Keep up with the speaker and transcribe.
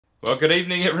Well, good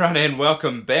evening everyone and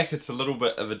welcome back. It's a little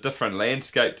bit of a different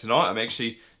landscape tonight. I'm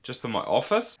actually just in my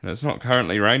office and it's not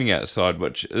currently raining outside,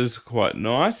 which is quite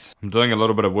nice. I'm doing a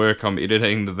little bit of work. I'm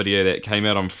editing the video that came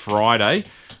out on Friday,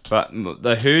 but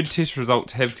the herd test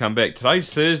results have come back.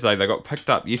 Today's Thursday. They got picked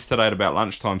up yesterday at about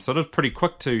lunchtime, so it is pretty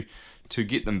quick to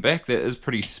get them back. That is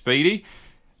pretty speedy.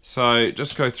 So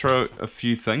just go through a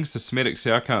few things. The somatic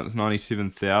sow count is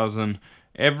 97,000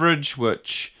 average,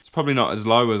 which probably not as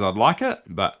low as I'd like it,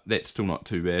 but that's still not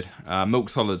too bad. Milk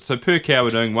solids. So per cow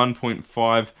we're doing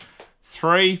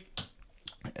 1.53.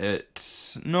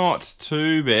 It's not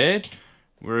too bad.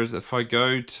 Whereas if I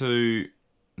go to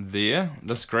there,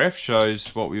 this graph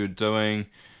shows what we were doing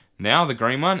now, the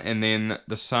green one, and then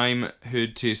the same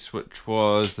herd test, which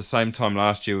was the same time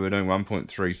last year, we were doing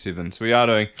 1.37. So we are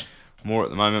doing more at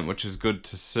the moment, which is good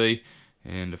to see.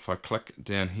 And if I click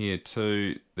down here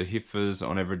too, the heifers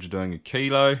on average are doing a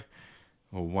kilo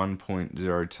or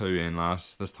 1.02, and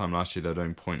this time last year they were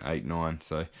doing 0.89.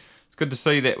 So it's good to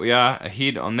see that we are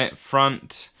ahead on that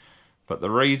front. But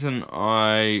the reason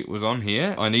I was on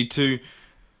here, I need to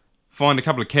find a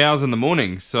couple of cows in the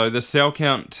morning. So the sow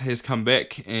count has come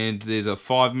back and there's a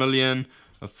 5 million,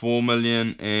 a 4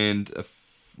 million and a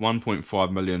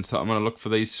 1.5 million. So I'm going to look for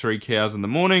these 3 cows in the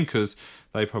morning because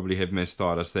they probably have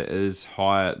mastitis. That is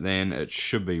higher than it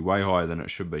should be, way higher than it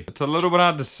should be. It's a little bit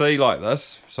hard to see like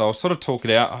this, so I'll sort of talk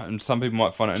it out and some people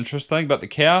might find it interesting. But the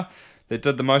cow that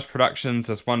did the most productions,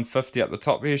 this 150 up the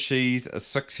top here, she's a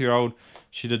 6-year-old.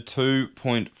 She did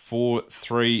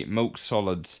 2.43 milk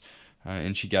solids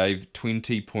and she gave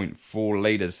 20.4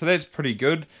 litres. So that's pretty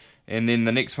good. And then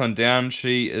the next one down,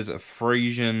 she is a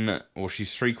Friesian, or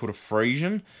she's 3/4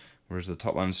 Friesian, whereas the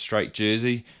top one's straight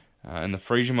Jersey. And the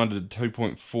Friesian one did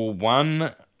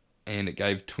 2.41 and it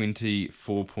gave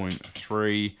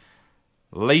 24.3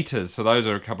 litres. So those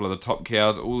are a couple of the top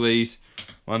cows. All these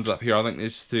ones up here, I think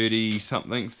there's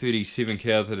 37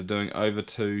 cows that are doing over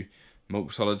 2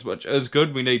 milk solids, which is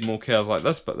good. We need more cows like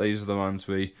this, but these are the ones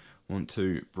we want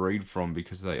to breed from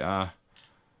because they are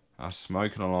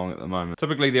smoking along at the moment.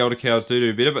 Typically the older cows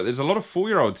do better, but there's a lot of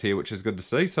 4-year-olds here, which is good to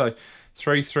see. So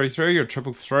 333 or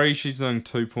 333, she's doing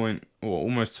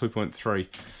almost 2.3.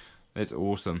 That's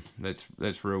awesome. That's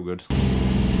real good.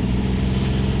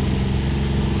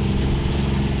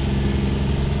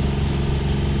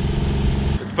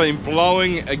 It's been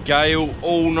blowing a gale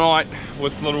all night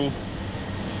with little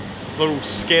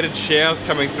scattered showers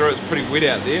coming through. It's pretty wet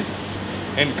out there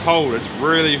and cold. It's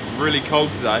really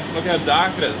cold today. Look how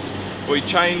dark it is. We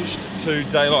changed to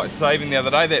daylight saving the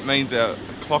other day. That means our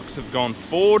clocks have gone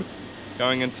forward,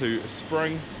 going into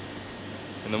spring,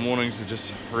 and the mornings are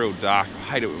just real dark. I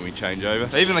hate it when we change over.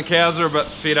 Even the cows are a bit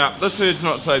fed up. This herd's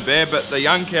not so bad, but the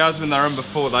young cows when they were in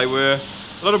before, they were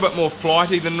a little bit more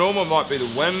flighty than normal. It might be the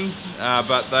wind,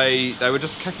 but they were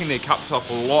just kicking their cups off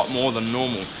a lot more than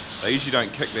normal. They usually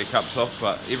don't kick their cups off,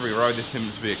 but every row there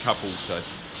seems to be a couple, so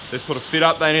they're sort of fed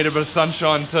up. They need a bit of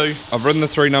sunshine too. I've written the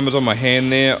 3 numbers on my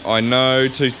hand there. I know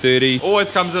 230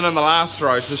 always comes in the last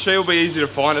row, so she'll be easy to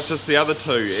find. It's just the other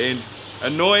 2. And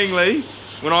annoyingly,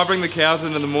 when I bring the cows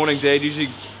in the morning, Dad usually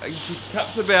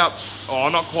cuts about,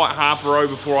 not quite half a row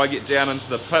before I get down into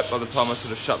the pit. By the time I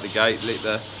sort of shut the gate, let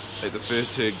the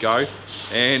first herd go.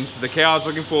 And the cow I was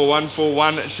looking for,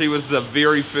 141, she was the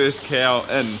very first cow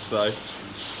in, so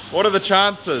what are the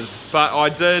chances? But I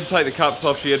did take the cups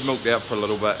off. She had milked out for a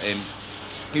little bit, and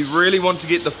you really want to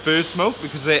get the first milk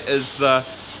because that is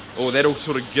that'll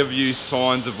sort of give you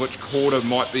signs of which quarter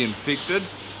might be infected.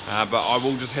 But I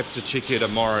will just have to check her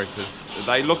tomorrow because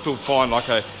they looked all fine. Like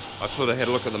I sort of had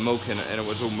a look at the milk and it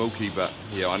was all milky, but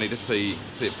yeah, I need to see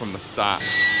it from the start.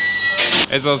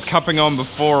 As I was cupping on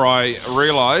before, I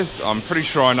realised, I'm pretty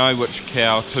sure I know which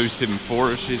cow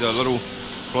 274 is. She's a little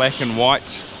black and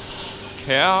white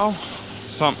cow,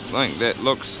 something that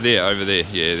looks there, over there.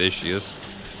 Yeah, there she is.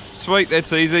 Sweet,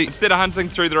 that's easy. Instead of hunting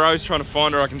through the rows trying to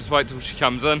find her, I can just wait till she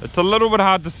comes in. It's a little bit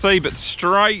hard to see, but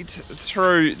straight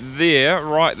through there,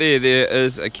 right there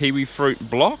is a kiwi fruit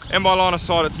block. And by line of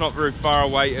sight, it's not very far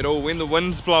away at all. When the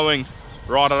wind's blowing,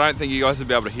 right, I don't think you guys will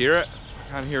be able to hear it.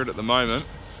 I can't hear it at the moment.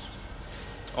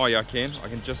 Oh yeah, I can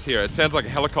just hear it. It sounds like a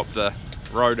helicopter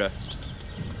rotor.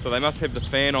 So they must have the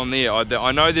fan on there.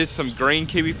 I know there's some green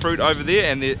kiwi fruit over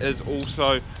there, and there is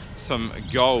also some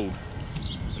gold.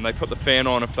 And they put the fan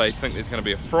on if they think there's going to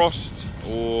be a frost,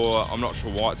 or I'm not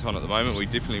sure why it's on at the moment. We're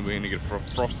going to get a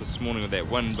frost this morning with that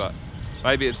wind, but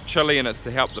maybe it's chilly and it's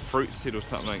to help the fruit set or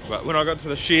something. But when I got to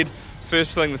the shed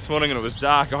first thing this morning and it was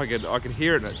dark, I could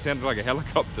hear it and it sounded like a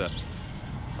helicopter.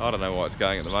 I don't know why it's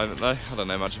going at the moment though. I don't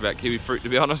know much about kiwi fruit, to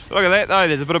be honest. Look at that though,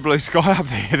 there's a bit of blue sky up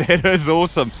there. That is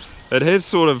awesome. It has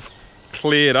sort of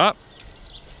cleared up.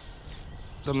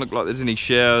 Doesn't look like there's any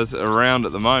showers around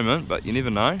at the moment, but you never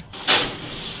know.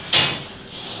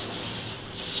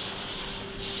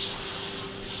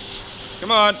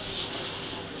 Come on.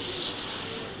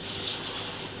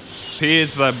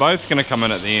 Pairs, they're both going to come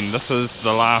in at the end. This is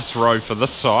the last row for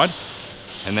this side.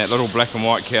 And that little black and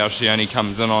white cow, she only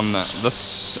comes in on this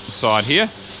side here.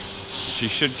 She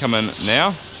should come in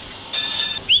now.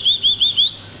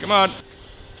 Come on.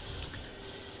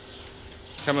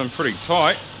 Coming pretty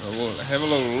tight. We'll have a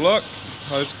little look.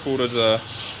 Those quarters are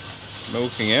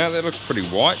milking out. That looks pretty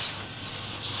white.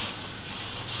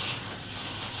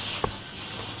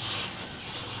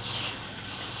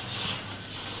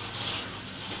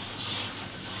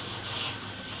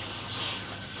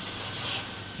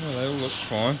 Oh, they all look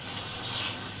fine.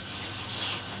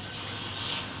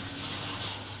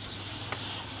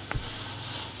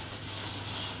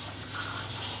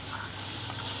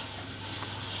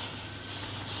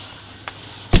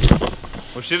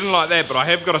 Well, she didn't like that, but I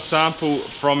have got a sample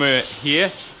from her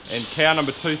here, and cow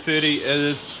number 230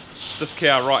 is this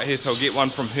cow right here, so I'll get one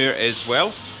from her as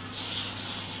well.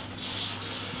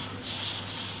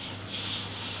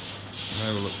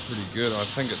 They will look pretty good. I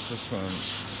think it's this one.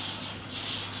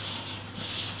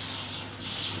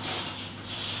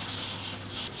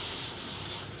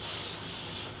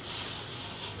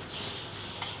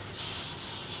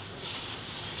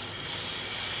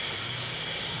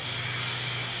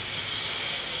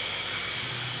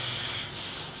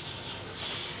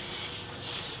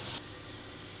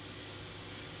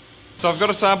 So I've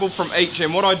got a sample from each,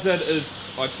 and what I did is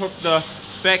I took the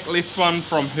back left one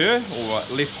from her, or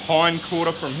left hind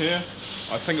quarter from her.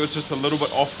 I think it was just a little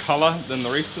bit off colour than the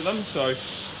rest of them, so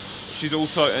she's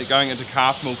also going into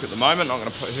calf milk at the moment. I'm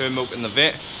going to put her milk in the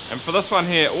vat. And for this one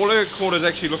here, all her quarters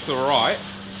actually looked alright.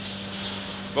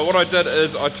 But what I did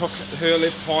is I took her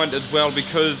left hind as well,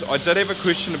 because I did have a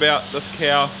question about this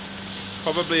cow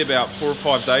probably about 4 or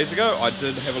 5 days ago. I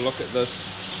did have a look at this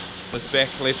back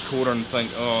left quarter and think,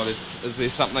 oh, is there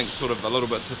something sort of a little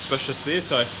bit suspicious there?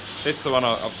 So that's the one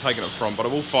I've taken it from, but I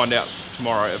will find out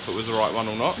tomorrow if it was the right one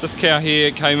or not. This cow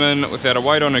here came in without a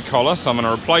weight on her collar, so I'm going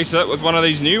to replace it with one of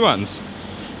these new ones.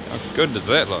 How good does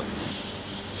that look?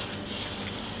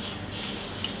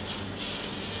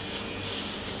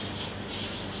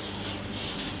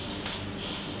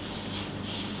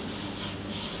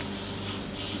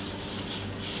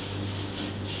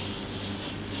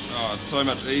 Oh, it's so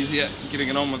much easier getting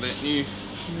it on with that new.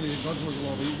 Yeah, it does look a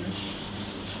lot easier.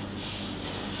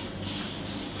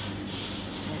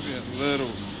 Might be a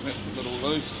little, that's a little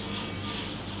loose.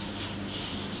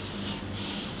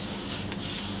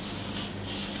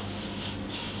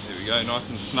 There we go, nice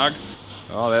and snug.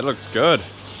 Oh, that looks good.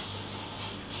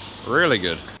 Really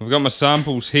good. I've got my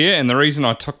samples here, and the reason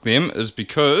I took them is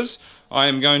because I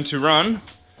am going to run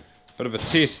a bit of a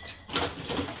test.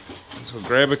 So I'll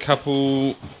grab a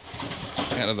couple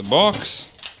out of the box.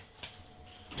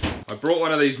 I brought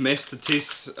one of these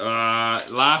Mastatests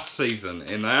last season,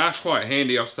 and they are quite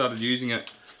handy. I've started using it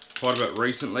quite a bit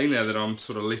recently now that I'm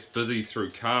sort of less busy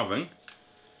through calving,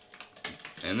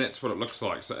 and that's what it looks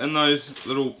like. So in those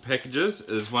little packages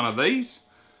is one of these,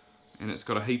 and it's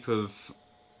got a heap of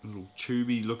little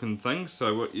tubey looking things.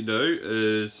 So what you do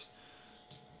is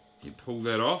you pull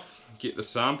that off, get the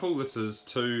sample. This is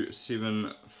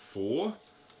 274.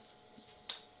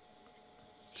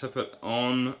 Tip it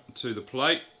on to the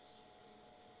plate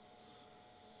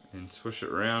and swish it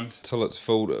around till it's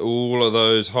filled all of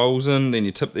those holes in. Then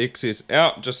you tip the excess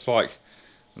out just like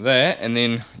that, and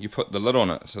then you put the lid on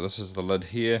it. So this is the lid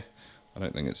here. I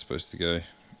don't think it's supposed to go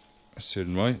a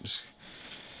certain way. Just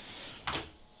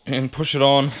and push it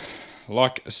on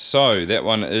like so. That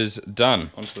one is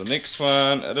done. On to the next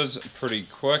one. It is pretty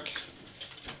quick.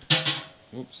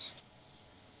 Whoops.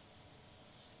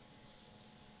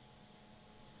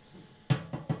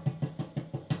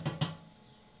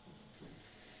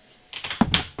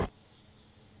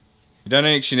 You don't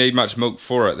actually need much milk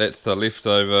for it. That's the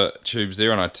leftover tubes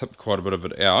there, and I tipped quite a bit of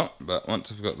it out. But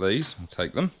once I've got these, I'll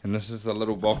take them. And this is the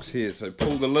little box here. So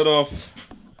pull the lid off.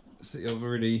 See, I've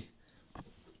already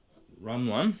run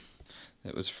one.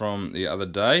 That was from the other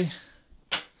day.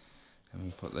 And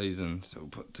we'll put these in. So we'll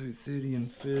put 230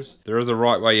 in first. There is a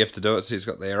right way you have to do it. See, it's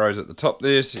got the arrows at the top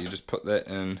there. So you just put that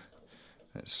in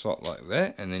that slot like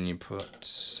that. And then you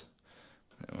put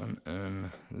that one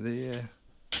in there.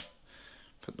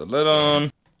 Put the lid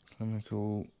on.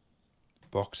 Clinical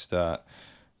box start.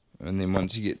 And then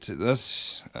once you get to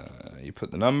this, you put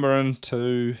the number in,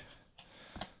 2.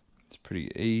 It's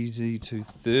pretty easy,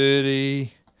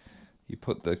 230. You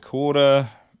put the quarter,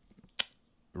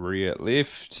 rear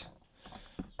left.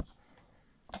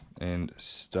 and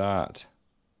start.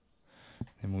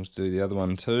 And we'll do the other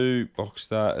one too. Box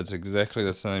start, it's exactly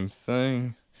the same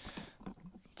thing.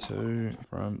 2,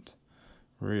 front,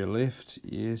 rear left,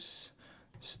 yes,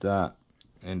 start.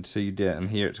 And see down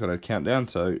here it's got a countdown,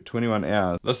 so 21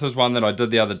 hours. This is one that I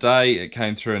did the other day. It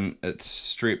came through and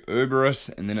it's strep urbarus,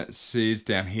 and then it says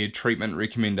down here treatment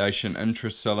recommendation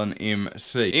intracillin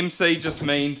MC. MC just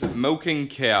means milking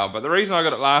cow, but the reason I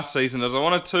got it last season is I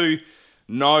wanted to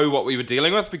know what we were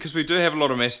dealing with, because we do have a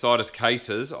lot of mastitis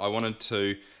cases. I wanted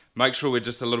to make sure we're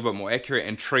just a little bit more accurate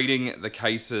in treating the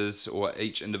cases, or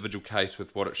each individual case,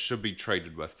 with what it should be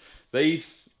treated with.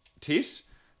 These tests,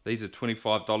 these are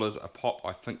 $25 a pop,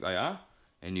 I think they are,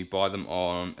 and you buy them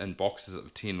in boxes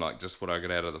of 10, like just what I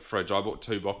got out of the fridge. I bought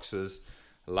 2 boxes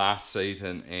last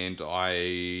season, and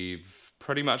I've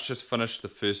pretty much just finished the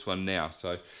first one now.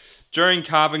 So during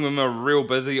calving, when we were real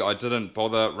busy, I didn't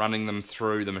bother running them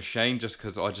through the machine, just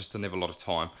because I just didn't have a lot of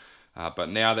time. But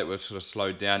now that we've sort of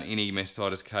slowed down, any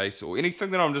mastitis case or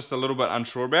anything that I'm just a little bit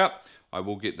unsure about, I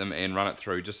will get them and run it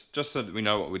through, just so that we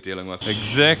know what we're dealing with.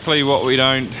 Exactly what we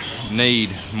don't need,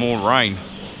 more rain.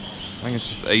 I think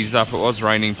it's just eased up. It was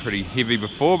raining pretty heavy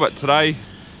before, but today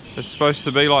it's supposed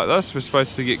to be like this. We're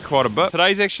supposed to get quite a bit.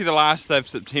 Today's actually the last day of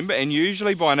September, and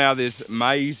usually by now there's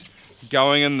maize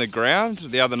going in the ground.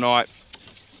 The other night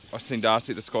I seen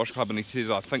Darcy at the Squash Club, and he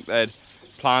says I think they'd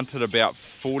planted about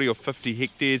 40 or 50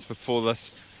 hectares before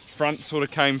this front sort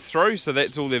of came through, so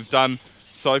that's all they've done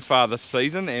so far this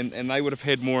season, and they would have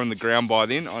had more in the ground by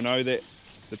then. I know that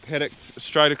the paddocks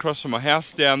straight across from my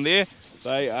house down there,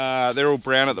 they're all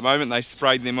brown at the moment. They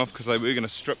sprayed them off because they were going to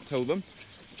strip till them.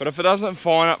 But if it doesn't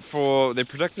fine up for, they're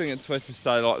predicting it's supposed to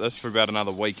stay like this for about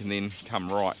another week and then come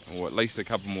right, or at least a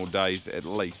couple more days at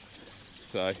least.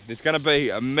 So there's going to be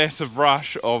a massive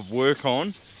rush of work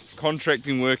on,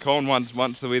 contracting work on,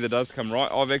 once the weather does come right.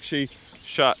 I've actually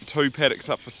shut 2 paddocks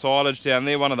up for silage down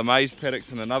there, one of the maize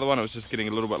paddocks and another one. It was just getting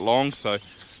a little bit long, so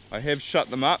I have shut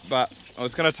them up, but I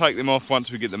was going to take them off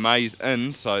once we get the maize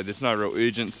in, so there's no real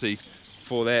urgency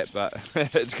for that. But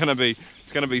it's going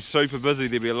to be super busy.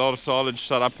 There'll be a lot of silage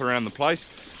shut up around the place.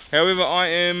 However, I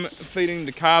am feeding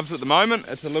the calves at the moment.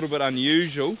 It's a little bit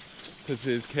unusual because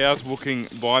there's cows walking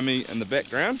by me in the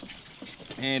background,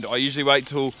 and I usually wait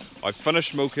till I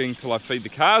finish milking till I feed the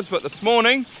calves. But this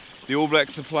morning the All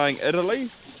Blacks are playing Italy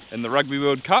in the Rugby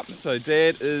World Cup, so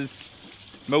Dad is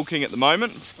milking at the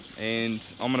moment, and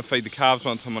I'm going to feed the calves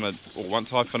once I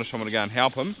finish. I'm going to go and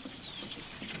help him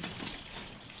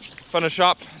finish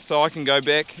up, so I can go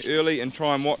back early and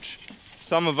try and watch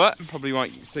some of it. Probably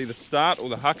won't see the start or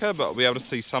the haka, but I'll be able to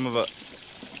see some of it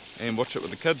and watch it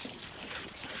with the kids.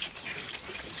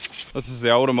 This is the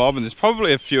older mob, and there's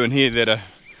probably a few in here that are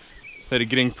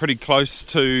getting pretty close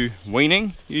to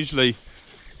weaning. Usually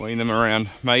wean them around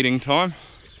mating time.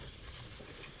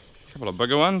 A couple of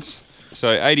bigger ones.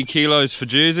 So 80 kilos for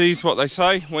jerseys, what they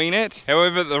say, wean at.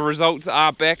 However, the results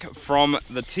are back from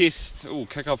the test. Oh,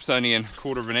 kickoff's only in a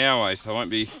quarter of an hour away, so I won't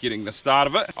be getting the start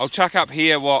of it. I'll chuck up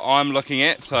here what I'm looking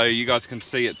at so you guys can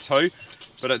see it too.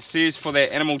 But it says for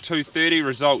that animal 230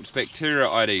 results, bacteria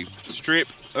ID, strep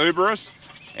urbarus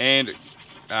and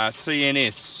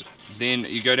CNS. Then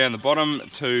you go down the bottom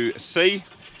to C,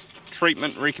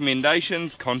 treatment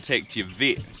recommendations, contact your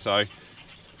vet. So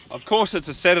of course it's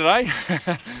a Saturday,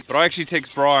 but I actually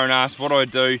text Briar and asked what do I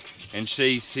do, and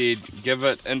she said give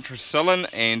it intracillin,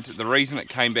 and the reason it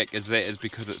came back is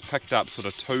because it's picked up sort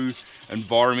of 2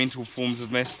 environmental forms of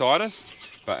mastitis,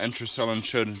 but intracillin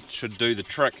should do the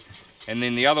trick. And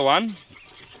then the other one,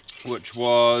 which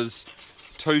was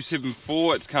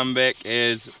 274, it's come back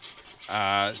as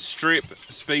strep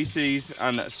species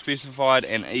unspecified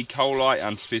and E. coli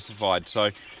unspecified.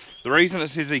 So the reason it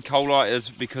says E. coli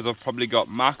is because I've probably got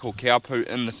muck or cow poo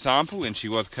in the sample, and she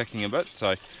was kicking a bit,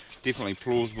 so definitely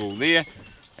plausible there.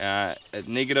 It's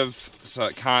negative, so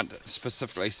it can't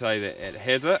specifically say that it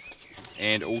has it.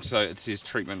 And also it says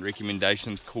treatment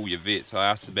recommendations, call your vet. So I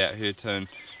asked about her turn.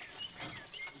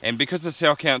 And because the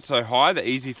cell count's so high, the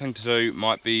easy thing to do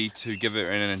might be to give her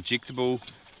an injectable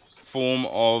form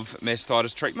of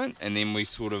mastitis treatment, and then we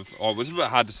sort of, it was a bit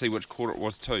hard to see which quarter it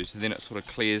was too, so then it sort of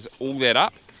clears all that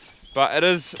up. But it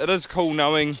is cool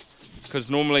knowing,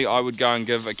 because normally I would go and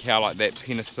give a cow like that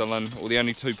penicillin, or the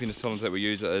only 2 penicillins that we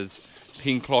use is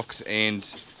Penclox and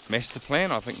Mastiplan.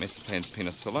 I think Mastiplan's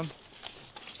penicillin,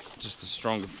 just a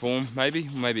stronger form, maybe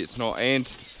it's not.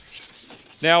 And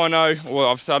now I know, well,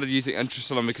 I've started using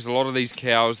intracillin because a lot of these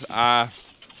cows are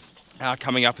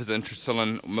coming up as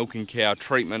intracillin milking cow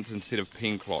treatments instead of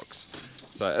Penclox.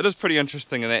 So it is pretty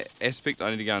interesting in that aspect.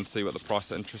 I need to go and see what the price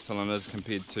of intrasilin is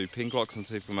compared to penglocks and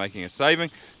see if we're making a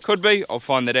saving. Could be, I'll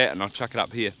find that out and I'll chuck it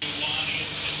up here.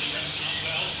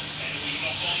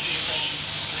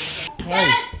 Hey.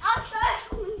 Dad, I'll show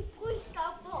you how many points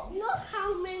I've got. Look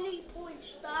how many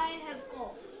points I have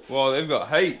got. Well, they've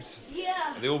got heaps.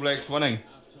 Yeah. The All Blacks winning.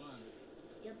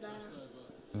 Yep,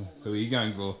 Who are you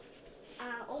going for?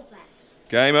 All Blacks.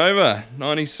 Game over,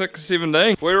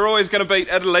 96-17. We're always going to beat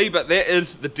Italy, but that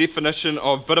is the definition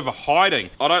of a bit of a hiding.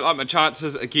 I don't like my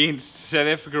chances against South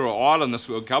Africa or Ireland this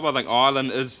World Cup. I think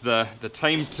Ireland is the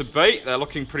team to beat. They're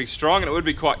looking pretty strong, and it would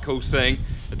be quite cool seeing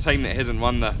a team that hasn't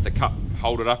won the cup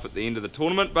hold it up at the end of the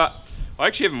tournament. But I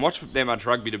actually haven't watched that much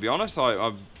rugby, to be honest.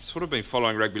 I've sort of been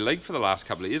following rugby league for the last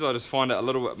couple of years. I just find it a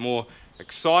little bit more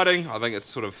exciting. I think it's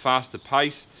sort of faster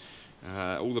pace.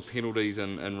 All the penalties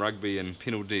in rugby and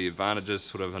penalty advantages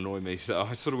sort of annoy me, so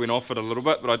I sort of went off it a little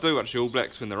bit, but I do watch the All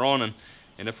Blacks when they're on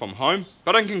and if I'm home.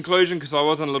 But in conclusion, because I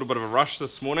was in a little bit of a rush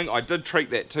this morning, I did treat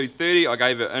that 230. I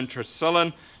gave it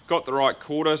intrasilin, got the right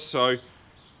quarter, so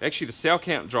actually the cell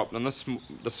count dropped, and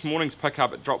this morning's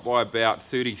pickup, it dropped by about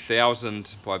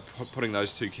 30,000 by putting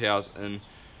those two cows in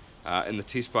the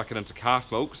test bucket into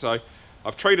calf milk. So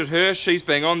I've treated her, she's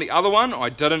bang on. The other one I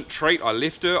didn't treat, I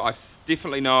left her. I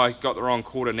definitely know I got the wrong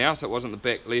quarter now, so it wasn't the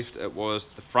back left, it was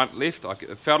the front left.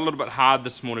 It felt a little bit hard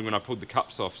this morning when I pulled the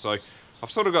cups off, so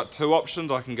I've sort of got two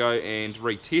options. I can go and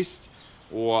retest,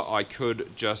 or I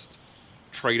could just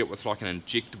treat it with like an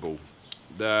injectable.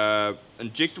 The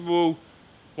injectable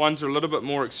ones are a little bit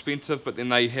more expensive, but then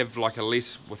they have like a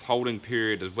less withholding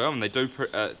period as well, and they do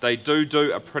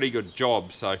a pretty good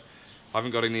job, so I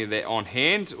haven't got any of that on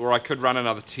hand. Or I could run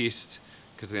another test,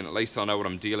 because then at least I know what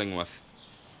I'm dealing with.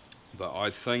 But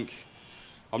I think,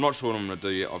 I'm not sure what I'm going to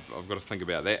do yet. I've got to think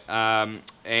about that.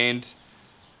 And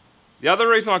the other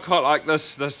reason I quite like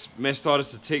this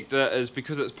mastitis detector is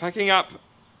because it's picking up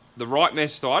the right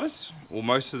mastitis, or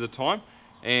most of the time,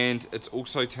 and it's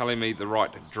also telling me the right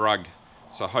drug.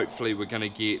 So hopefully we're going to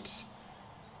get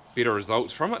better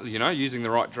results from it, you know, using the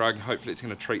right drug. Hopefully it's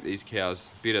going to treat these cows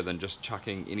better than just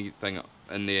chucking anything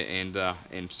in there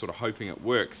and sort of hoping it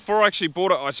works. Before I actually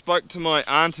bought it, I spoke to my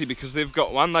auntie, because they've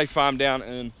got one. They farm down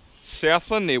in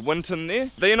Southland, near Winton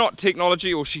there. They're not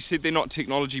technology, or she said they're not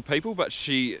technology people, but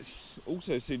she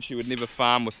also said she would never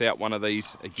farm without one of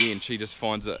these again. She just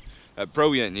finds it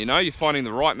brilliant, you know. You're finding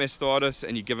the right mastitis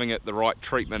and you're giving it the right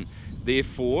treatment.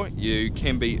 Therefore, you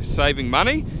can be saving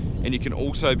money, and you can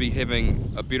also be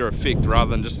having a better effect rather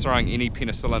than just throwing any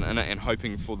penicillin in it and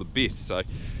hoping for the best. So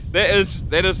that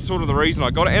is sort of the reason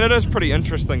I got it, and it is pretty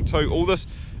interesting too. All this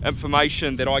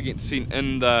information that I get sent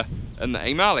in the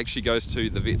email actually goes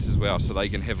to the vets as well, so they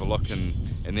can have a look, and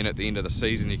then at the end of the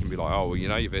season you can be like, oh well, you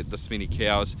know, you've had this many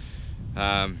cows,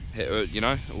 you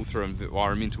know, all through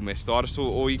environmental mastitis,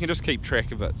 or you can just keep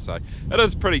track of it. So it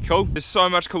is pretty cool. There's so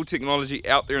much cool technology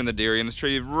out there in the dairy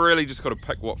industry. You've really just got to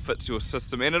pick what fits your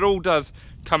system, and it all does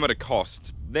come at a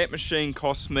cost. That machine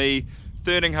cost me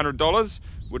 $1,300,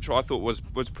 which I thought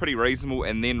was pretty reasonable,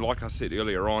 and then like I said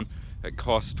earlier on, it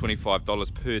costs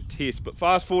 $25 per test. But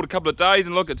fast forward a couple of days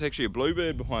and look, it's actually a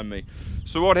bluebird behind me.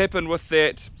 So what happened with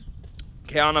that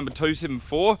cow number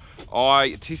 274,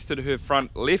 I tested her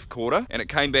front left quarter and it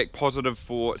came back positive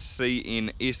for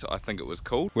CNS, I think it was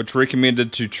called, which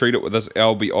recommended to treat it with this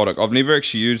albiotic. I've never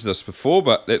actually used this before,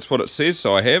 but that's what it says,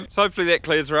 so I have. So hopefully that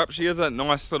clears her up. She is a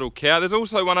nice little cow. There's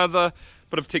also one other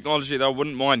bit of technology that I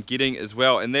wouldn't mind getting as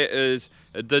well, and that is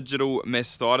a digital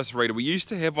mastitis reader. We used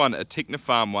to have one, a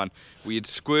Technofarm one, where you'd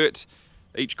squirt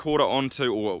each quarter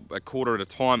onto, or a quarter at a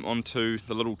time, onto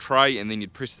the little tray, and then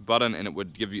you'd press the button and it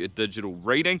would give you a digital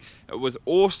reading. It was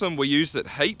awesome. We used it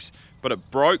heaps, but it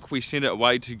broke. We sent it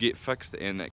away to get fixed, and